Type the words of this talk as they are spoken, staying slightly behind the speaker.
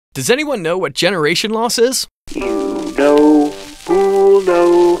Does anyone know what generation loss is? You know, who'll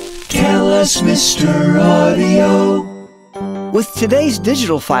know? Tell us, Mr. Audio. With today's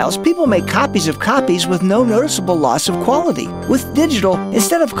digital files, people make copies of copies with no noticeable loss of quality. With digital,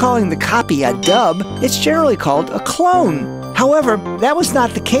 instead of calling the copy a dub, it's generally called a clone. However, that was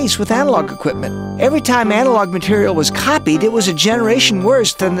not the case with analog equipment. Every time analog material was copied, it was a generation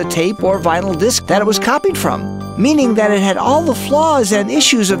worse than the tape or vinyl disc that it was copied from, meaning that it had all the flaws and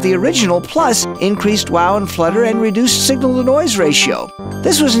issues of the original, plus increased wow and flutter and reduced signal-to-noise ratio.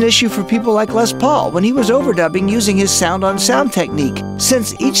 This was an issue for people like Les Paul when he was overdubbing using his sound-on-sound technique,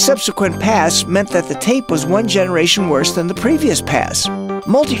 since each subsequent pass meant that the tape was one generation worse than the previous pass.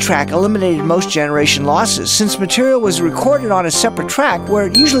 Multitrack eliminated most generation losses, since material was recorded on a separate track where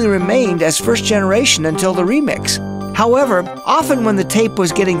it usually remained as first generation until the remix. However, often when the tape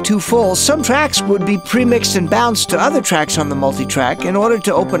was getting too full, some tracks would be premixed and bounced to other tracks on the multitrack in order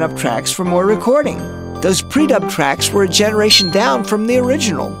to open up tracks for more recording. Those predubbed tracks were a generation down from the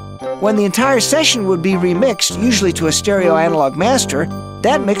original. When the entire session would be remixed, usually to a stereo analog master,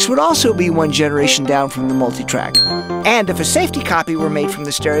 that mix would also be one generation down from the multitrack. And if a safety copy were made from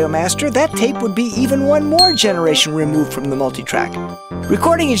the stereo master, that tape would be even one more generation removed from the multitrack.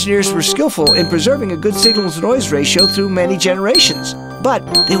 Recording engineers were skillful in preserving a good signal-to-noise ratio through many generations, but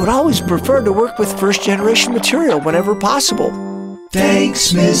they would always prefer to work with first-generation material whenever possible.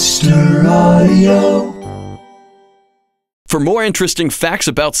 Thanks, Mr. Audio. For more interesting facts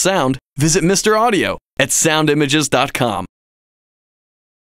about sound, visit Mr. Audio at soundimages.com.